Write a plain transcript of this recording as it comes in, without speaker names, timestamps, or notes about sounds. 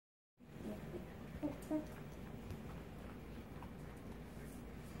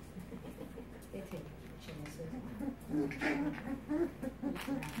But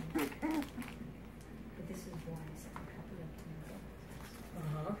this is why I sent a copy up to my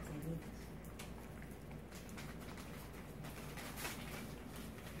Uh-huh. because I need this.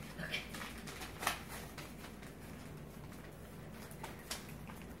 Okay.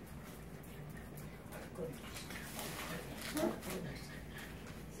 Good.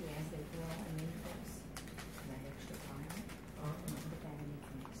 See, as they grow, I need this. That extra pile. Put that in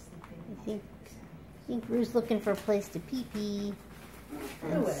the sleeping. I think Rue's looking for a place to pee-pee.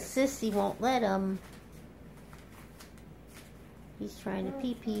 And Sissy won't let him. He's trying to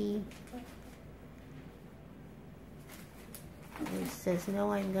pee-pee. He says,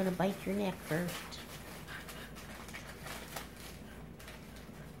 no, I'm going to bite your neck first.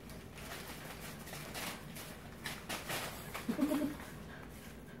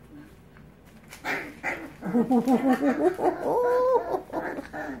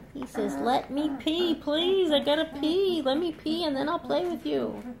 He says, let me pee, please. I gotta pee. Let me pee and then I'll play with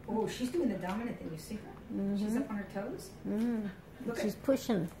you. Oh, she's doing the dominant thing, you see her? Mm-hmm. She's up on her toes. Mm. Look She's at,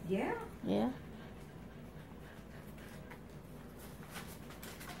 pushing. yeah. Yeah.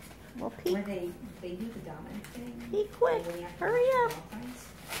 Well, pee. When they do the dominant thing. Pee quick. when you have to Hurry watch up. the dolphins,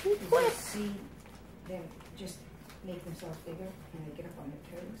 Pee you quick. just see them just make themselves bigger and they get up on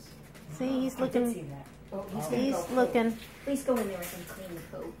their toes. See, he's I did see looking. that. Oh, he's Oh. gonna He's go poop. looking. Please go in there and clean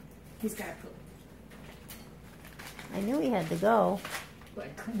the poop. He's got to poop. I knew he had to go.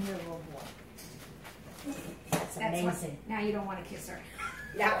 Good. Come here, little boy. That's That's amazing. Now you don't want to kiss her.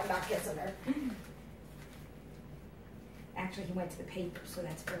 Now I'm not kissing her. Actually, he went to the paper, so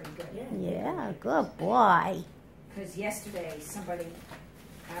that's very good. Yeah, good boy. Because yesterday, somebody,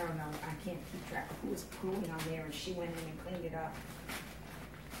 I don't know, I can't keep track of who was pooing on there, and she went in and cleaned it up.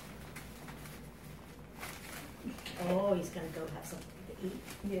 Oh, he's gonna go have something to eat.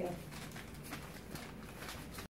 Yeah.